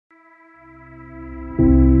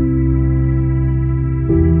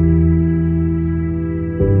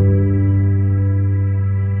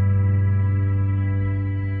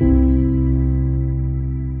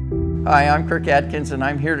Hi, I'm Kirk Adkins, and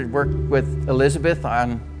I'm here to work with Elizabeth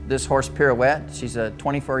on this horse pirouette. She's a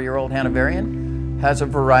 24-year-old Hanoverian, has a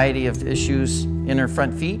variety of issues in her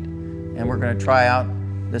front feet, and we're going to try out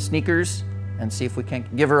the sneakers and see if we can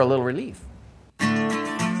give her a little relief. The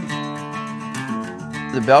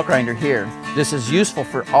belt grinder here, this is useful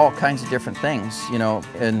for all kinds of different things, you know,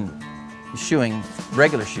 in shoeing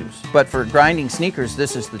regular shoes. But for grinding sneakers,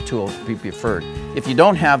 this is the tool to be preferred. If you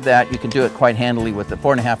don't have that, you can do it quite handily with the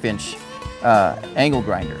 4.5-inch angle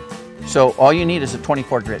grinder. So all you need is a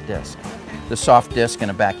 24 grit disc, the soft disc and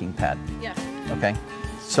a backing pad. Yeah. Okay.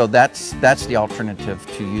 So that's the alternative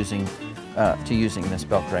to using this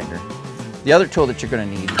belt grinder. The other tool that you're going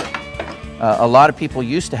to need, a lot of people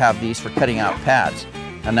used to have these for cutting out pads,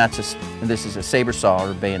 and this is a SABER saw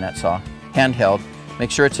or bayonet saw, handheld. Make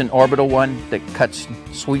sure it's an orbital one that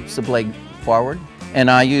sweeps the blade forward. And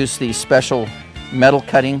I use these special metal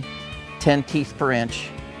cutting 10 teeth per inch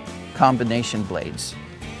combination blades.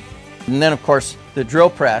 And then of course the drill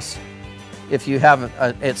press, if you have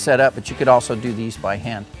it set up, but you could also do these by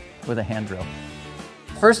hand with a hand drill.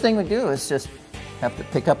 First thing we do is just have to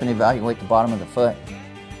pick up and evaluate the bottom of the foot.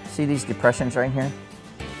 See these depressions right here?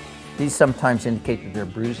 These sometimes indicate that they're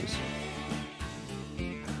bruises.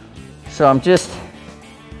 So I'm just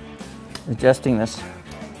adjusting this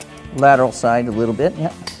lateral side a little bit.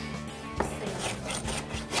 Yep.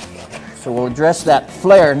 So we'll address that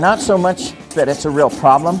flare, not so much that it's a real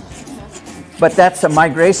problem, but that's a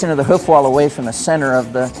migration of the hoof wall away from the center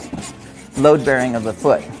of the load bearing of the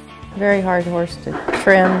foot. Very hard horse to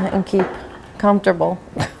trim and keep comfortable.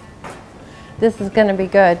 This is going to be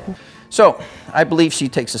good. So I believe she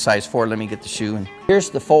takes a size 4. Let me get the shoe. And here's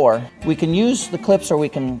the 4. We can use the clips or we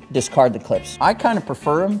can discard the clips. I kind of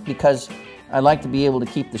prefer them because I like to be able to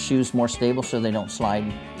keep the shoes more stable so they don't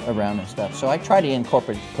slide around and stuff. So I try to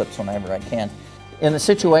incorporate the clips whenever I can. In the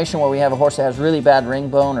situation where we have a horse that has really bad ring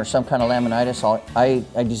bone or some kind of laminitis, I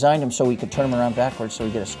designed them so we could turn them around backwards so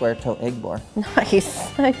we get a square toe egg bore.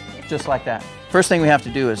 Nice. Just like that. First thing we have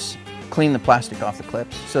to do is clean the plastic off the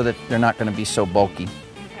clips so that they're not going to be so bulky.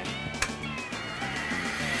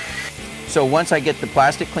 So once I get the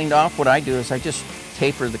plastic cleaned off, what I do is I just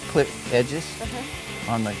taper the clip edges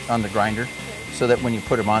on the grinder so that when you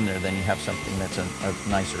put them on there, then you have something that's a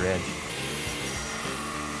nicer edge.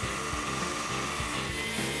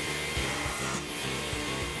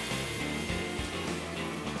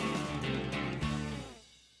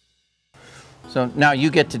 So now you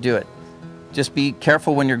get to do it. Just be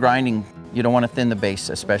careful when you're grinding. You don't want to thin the base,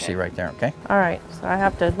 especially right there, okay? All right, so I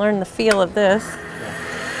have to learn the feel of this.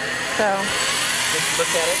 So just look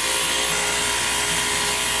at it.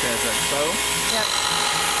 There's a bow. Yep.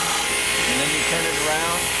 And then you turn it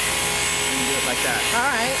around and you do it like that. All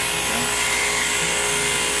right. Okay.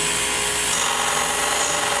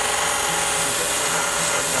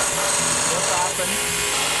 Look often.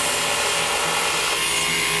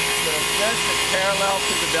 So just as parallel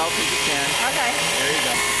to the belt as you can. Okay. There you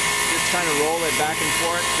go. Just kind of roll it back and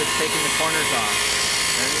forth, just taking the corners off.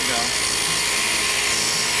 There you go.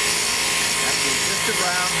 Just to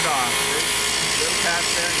round it off. Little pass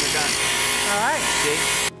there and you're done. All right. See?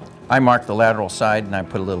 I mark the lateral side and I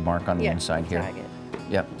put a little mark on the inside here. Tag it.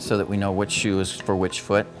 Yep, so that we know which shoe is for which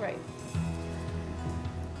foot. Right.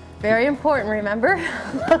 Very important, remember?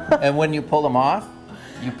 And when you pull them off,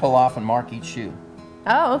 you pull off and mark each shoe.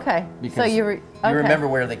 Oh, okay. Because so you remember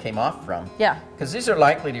where they came off from. Yeah. Because these are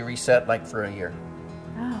likely to reset like for a year.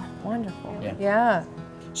 Oh, wonderful. Yeah. Yeah.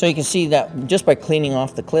 So you can see that just by cleaning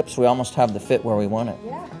off the clips, we almost have the fit where we want it.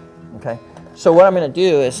 Yeah. Okay. So what I'm going to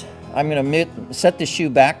do is I'm going to set the shoe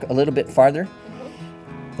back a little bit farther,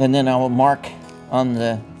 and then I will mark on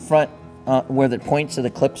the front where the points of the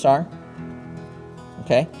clips are.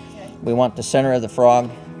 Okay. We want the center of the frog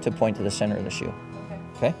to point to the center of the shoe.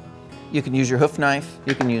 Okay. You can use your hoof knife.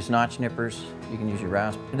 You can use notch nippers. You can use your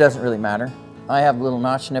RASP. It doesn't really matter. I have little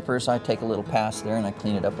notch nippers. I take a little pass there and I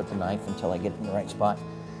clean it up with the knife until I get it in the right spot.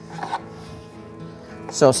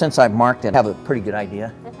 So since I've marked it, I have a pretty good idea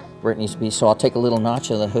where it needs to be. So I'll take a little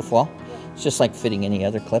notch of the hoof wall. It's just like fitting any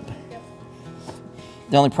other clip.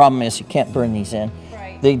 The only problem is you can't burn these in.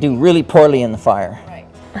 Right. They do really poorly in the fire.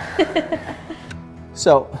 Right.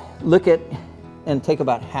 So look at and take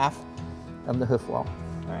about half of the hoof wall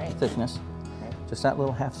thickness. Okay. Just that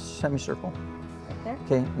little half semicircle. Right there.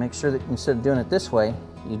 Okay, make sure that instead of doing it this way,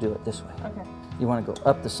 you do it this way. Okay. You want to go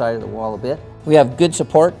up the side of the wall a bit. We have good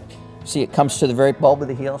support. See, it comes to the very bulb of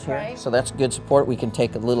the heels here. Right. So that's good support. We can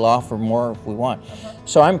take a little off or more if we want.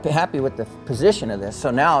 So I'm happy with the position of this. So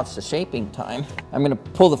now it's the shaping time. I'm going to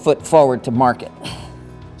pull the foot forward to mark it.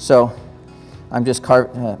 So I'm just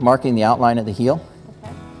marking the outline of the heel.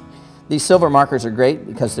 Okay. These silver markers are great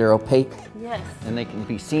because they're opaque. Yes. And they can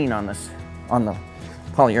be seen on this, on the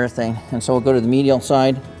polyurethane. And so we'll go to the medial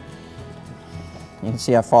side. You can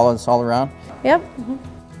see I follow this all around. Yep. You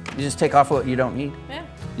just take off what you don't need. Yeah.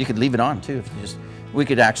 You could leave it on too. If you just, we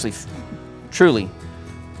could actually truly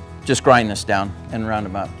just grind this down and round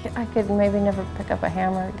them up. I could maybe never pick up a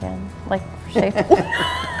hammer again, like for safety.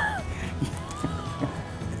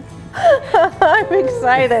 I'm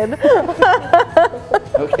excited.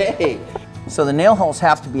 Okay. So the nail holes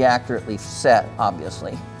have to be accurately set,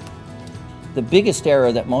 obviously. The biggest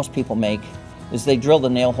error that most people make is they drill the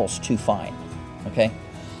nail holes too fine, okay?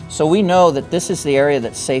 So we know that this is the area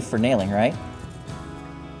that's safe for nailing, right?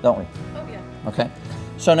 Don't we? Oh, yeah. Okay.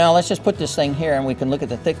 So now let's just put this thing here and we can look at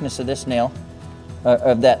the thickness of this nail,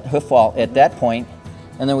 of that hoof wall at that point,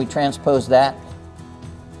 and then we transpose that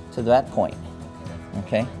to that point,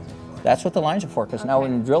 okay? That's what the lines are for, because now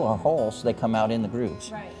when you drill our holes, they come out in the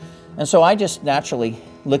grooves. Right. And so I just naturally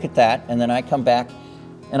look at that, and then I come back,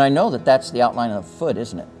 and I know that that's the outline of the foot,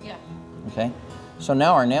 isn't it? Yeah. Okay? So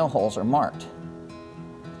now our nail holes are marked.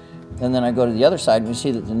 And then I go to the other side, and we see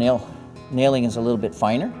that the nailing is a little bit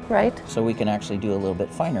finer. Right. So we can actually do a little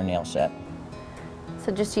bit finer nail set.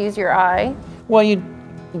 So just use your eye. Well,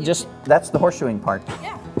 that's the horseshoeing part.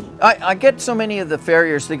 Yeah. I get so many of the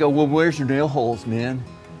farriers, they go, well, where's your nail holes, man?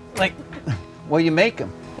 Like, well, you make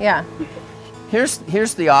them. Yeah. Here's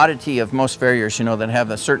the oddity of most farriers, you know, that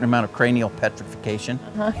have a certain amount of cranial petrification.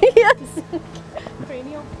 Yes.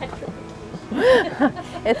 Cranial petrification.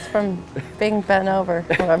 It's from being bent over.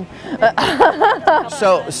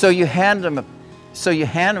 So you hand them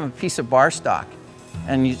a piece of bar stock,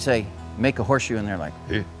 and you say, make a horseshoe, and they're like,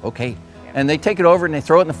 okay. And they take it over and they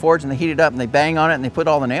throw it in the forge and they heat it up and they bang on it and they put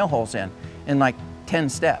all the nail holes in like 10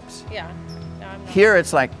 steps. Yeah. Here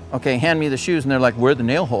it's like, okay, hand me the shoes, and they're like, where are the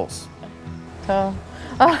nail holes? So.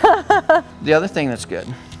 The other thing that's good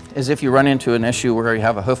is if you run into an issue where you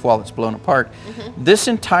have a hoof wall that's blown apart, this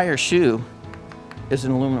entire shoe is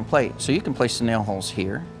an aluminum plate. So you can place the nail holes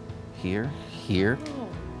here, here, here,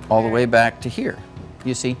 all the way back to here.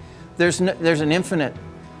 You see, there's an infinite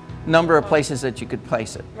number of places that you could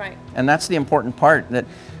place it. Right. And that's the important part, that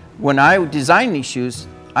when I designed these shoes,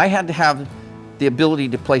 I had to have the ability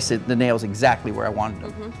to place the nails exactly where I wanted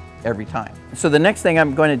them every time. So the next thing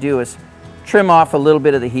I'm going to do is trim off a little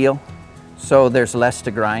bit of the heel so there's less to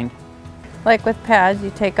grind. Like with pads, you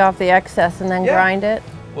take off the excess and then grind it.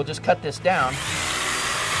 We'll just cut this down.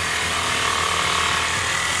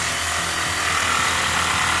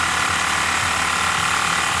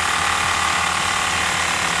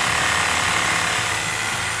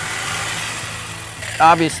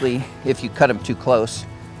 Obviously, if you cut them too close,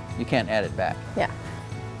 you can't add it back. Yeah.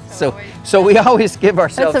 So we always give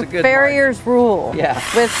ourselves That's a good a farrier's rule. Yeah.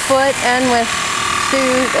 With foot and with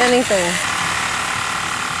shoes, anything.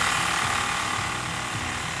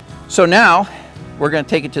 So now we're going to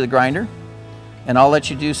take it to the grinder, and I'll let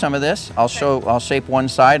you do some of this. I'll shape one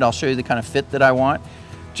side. I'll show you the kind of fit that I want.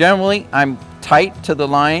 Generally, I'm tight to the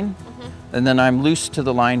line, and then I'm loose to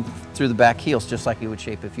the line through the back heels, just like you would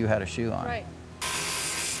shape if you had a shoe on. Right.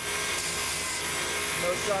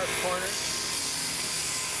 No sharp corners.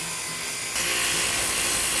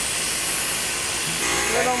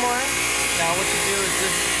 A little more. Now what you do is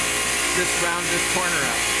just round this corner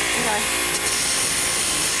up. Okay.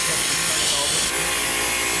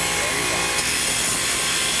 There you go.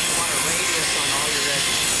 You want a radius on all your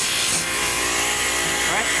edges.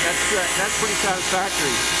 All right, that's pretty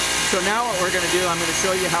satisfactory. So now what we're going to do, I'm going to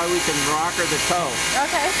show you how we can rocker the toe.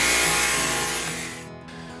 Okay.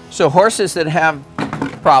 So horses that have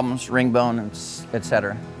problems, ring bone,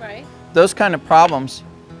 etc. Right. Those kind of problems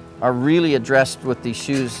are really addressed with these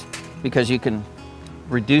shoes because you can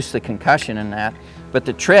reduce the concussion in that, but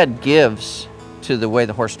the tread gives to the way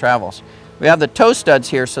the horse travels. We have the toe studs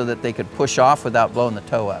here so that they could push off without blowing the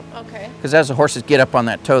toe up. Okay. Because as the horses get up on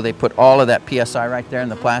that toe, they put all of that PSI right there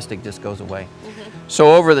and the plastic just goes away.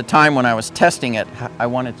 So over the time when I was testing it, I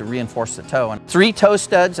wanted to reinforce the toe. And 3 toe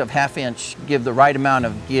studs of 1/2 inch give the right amount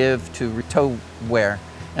of give to toe wear,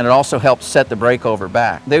 and it also helps set the breakover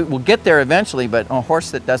back. They will get there eventually, but a horse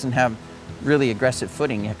that doesn't have really aggressive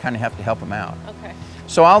footing, you kind of have to help them out. Okay.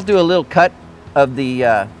 So I'll do a little cut of the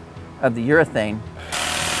urethane.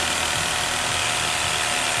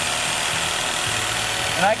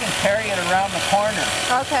 And I can carry it around the corner.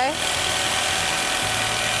 Okay.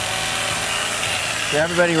 So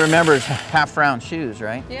everybody remembers half-round shoes,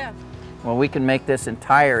 right? Yeah. Well, we can make this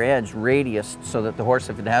entire edge radius so that the horse,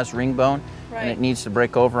 if it has ring bone and it needs to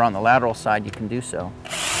break over on the lateral side, you can do so.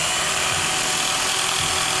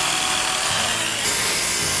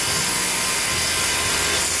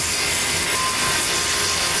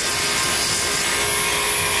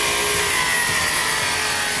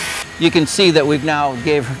 you can see that we've now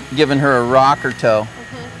given her a rocker toe.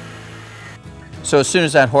 So as soon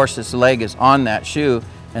as that horse's leg is on that shoe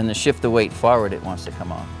and the shift the weight forward, it wants to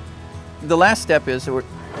come off. The last step is that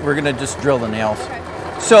we're going to just drill the nails. Okay.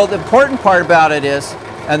 So the important part about it is,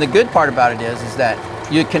 and the good part about it is that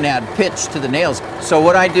you can add pitch to the nails. So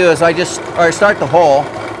what I do is I start the hole,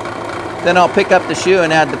 then I'll pick up the shoe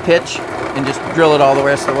and add the pitch and just drill it all the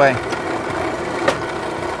rest of the way.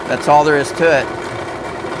 That's all there is to it.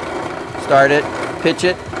 Start it, pitch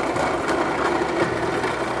it.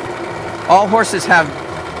 All horses have,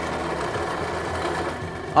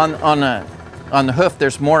 on the hoof,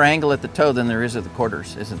 there's more angle at the toe than there is at the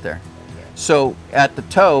quarters, isn't there? So at the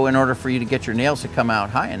toe, in order for you to get your nails to come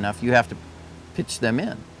out high enough, you have to pitch them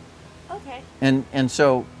in. Okay. And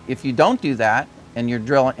so if you don't do that, and you're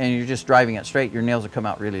drilling and you're just driving it straight, your nails will come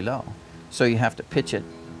out really low. So you have to pitch it,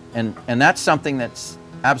 and that's something that's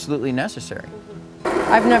absolutely necessary.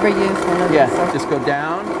 I've never used one of these. Yeah, just go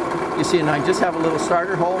down. You see, and I just have a little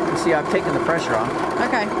starter hole. You see, I've taken the pressure off.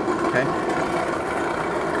 Okay. Okay.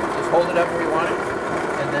 Just hold it up where you want it,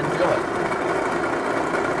 and then drill it.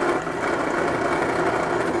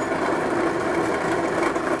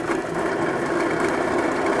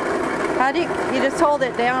 How do you just hold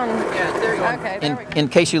it down? Yeah, there you go. Okay, there we go. In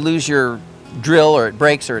case you lose your drill or it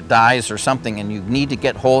breaks or it dies or something and you need to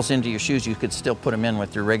get holes into your shoes, you could still put them in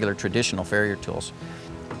with your regular traditional farrier tools.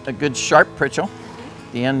 A good sharp pritchel.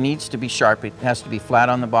 The end needs to be sharp. It has to be flat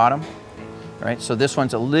on the bottom. Right? So this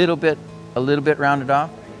one's a little bit rounded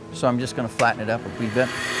off. So I'm just going to flatten it up a wee bit.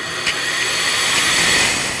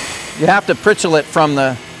 You have to pritchel it from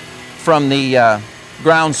the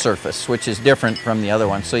ground surface, which is different from the other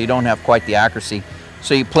one, so you don't have quite the accuracy.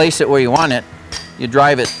 So you place it where you want it, you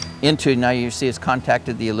drive it into, now you see it's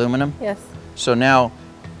contacted the aluminum. Yes. So now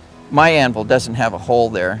my anvil doesn't have a hole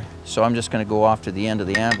there, so I'm just going to go off to the end of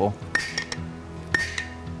the anvil.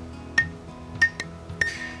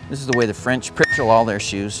 This is the way the French pritchel all their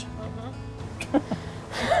shoes.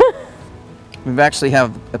 We actually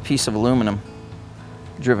have a piece of aluminum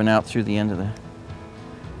driven out through the end of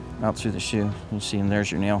out through the shoe. You see, and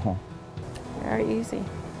there's your nail hole. Very easy.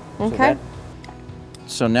 Okay.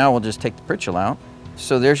 So now we'll just take the pritchel out.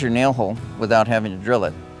 So there's your nail hole without having to drill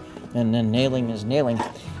it. And then nailing is nailing.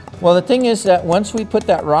 Well, the thing is that once we put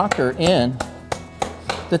that rocker in,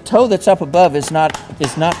 the toe that's up above is not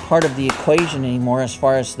part of the equation anymore as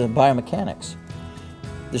far as the biomechanics.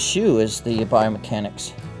 The shoe is the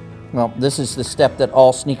biomechanics. Well, this is the step that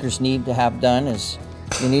all sneakers need to have done, is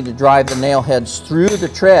you need to drive the nail heads through the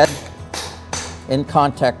tread in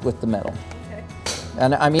contact with the metal. Okay.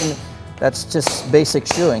 And I mean, that's just basic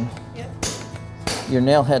shoeing. Yep. Your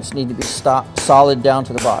nail heads need to be solid down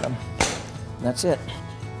to the bottom. That's it.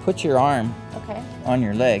 Put your arm on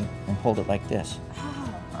your leg and hold it like this.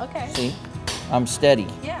 Oh, okay. See? I'm steady.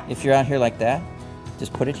 Yeah. If you're out here like that,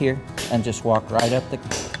 just put it here and just walk right up the...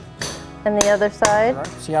 And the other side?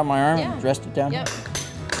 See how my arm rested down? Yep.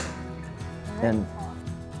 And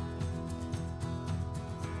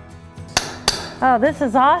oh, this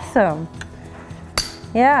is awesome.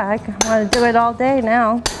 Yeah, I want to do it all day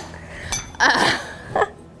now.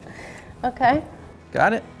 Okay.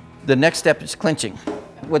 got it? The next step is clinching.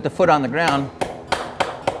 With the foot on the ground.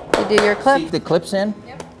 You do your clip. See the clips in?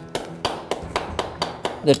 Yep.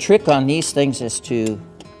 The trick on these things is to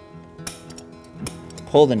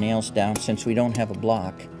pull the nails down. Since we don't have a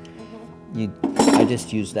block. I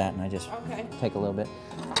just use that and I just take a little bit.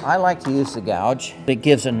 I like to use the gouge. It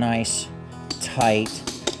gives a nice tight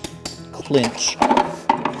clinch.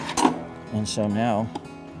 And so now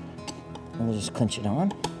we'll just clinch it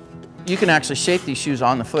on. You can actually shape these shoes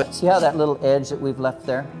on the foot. See how that little edge that we've left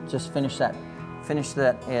there? Just finish that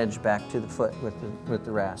edge back to the foot with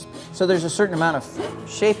the RASP. So there's a certain amount of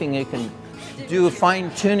shaping you can do, a fine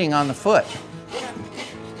tuning on the foot.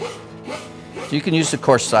 So you can use the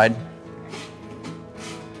coarse side.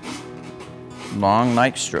 Long,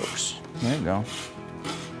 light strokes. There you go.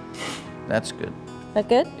 That's good. That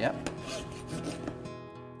good? Yep.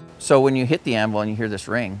 So when you hit the anvil and you hear this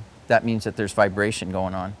ring, that means that there's vibration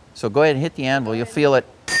going on. So go ahead and hit the anvil. You'll feel it.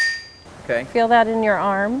 Okay. Feel that in your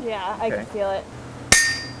arm? Yeah, I can feel it.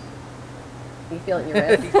 You feel it in your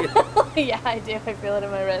wrist? Yeah, I do. I feel it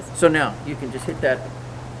in my wrist. So now you can just hit that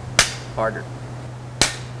harder.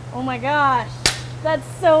 Oh my gosh, that's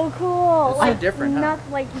so cool. It's so different, huh?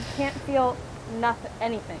 Like you can't feel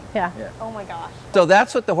anything. Yeah. Oh my gosh. So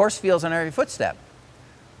that's what the horse feels on every footstep.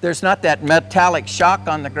 There's not that metallic shock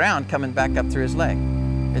on the ground coming back up through his leg.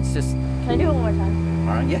 It's just... Can I do it one more time?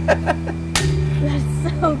 All right, yeah.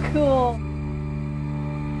 That's so cool.